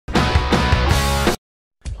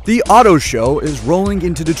The auto show is rolling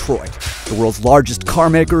into Detroit, the world's largest car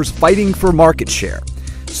makers fighting for market share.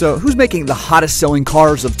 So who's making the hottest selling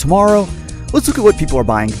cars of tomorrow? Let's look at what people are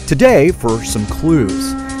buying today for some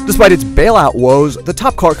clues. Despite its bailout woes, the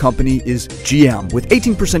top car company is GM, with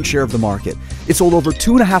 18% share of the market. It sold over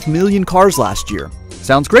 2.5 million cars last year.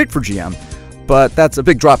 Sounds great for GM, but that's a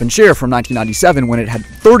big drop in share from 1997 when it had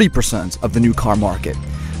 30% of the new car market.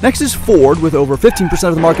 Next is Ford with over 15%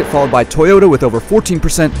 of the market, followed by Toyota with over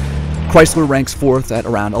 14%. Chrysler ranks fourth at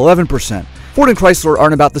around 11%. Ford and Chrysler are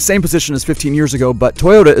in about the same position as 15 years ago, but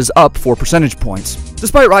Toyota is up 4 percentage points.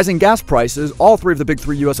 Despite rising gas prices, all three of the big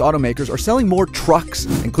three U.S. automakers are selling more trucks,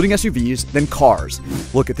 including SUVs, than cars.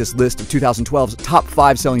 Look at this list of 2012's top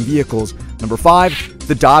 5 selling vehicles. Number 5,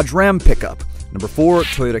 the Dodge Ram pickup. Number 4,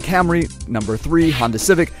 Toyota Camry. Number 3, Honda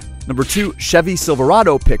Civic. Number 2, Chevy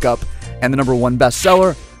Silverado pickup. And the number 1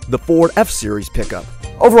 bestseller, the Ford F-Series pickup.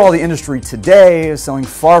 Overall, the industry today is selling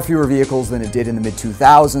far fewer vehicles than it did in the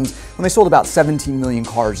mid-2000s, when they sold about 17 million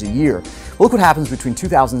cars a year. Well, look what happens between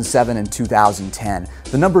 2007 and 2010.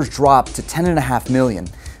 The numbers dropped to 10.5 million.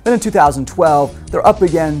 Then in 2012, they're up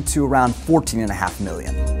again to around 14.5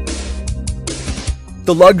 million.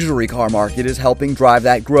 The luxury car market is helping drive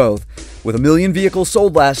that growth. With 1 million vehicles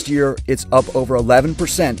sold last year, it's up over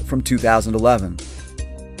 11% from 2011.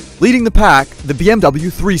 Leading the pack, the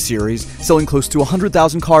BMW 3 Series, selling close to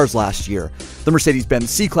 100,000 cars last year. The Mercedes-Benz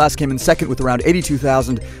C-Class came in second with around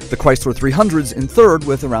 82,000, the Chrysler 300s in third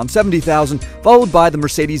with around 70,000, followed by the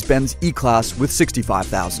Mercedes-Benz E-Class with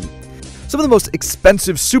 65,000. Some of the most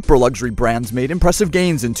expensive super luxury brands made impressive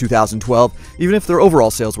gains in 2012, even if their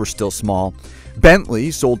overall sales were still small.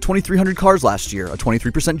 Bentley sold 2,300 cars last year, a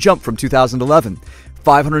 23% jump from 2011.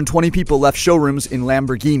 520 people left showrooms in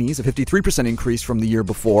Lamborghinis, a 53% increase from the year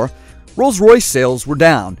before. Rolls-Royce sales were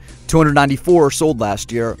down. 294 sold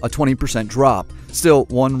last year, a 20% drop. Still,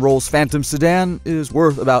 one Rolls Phantom sedan is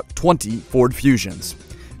worth about 20 Ford Fusions.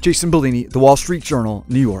 Jason Bellini, The Wall Street Journal,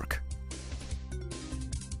 New York.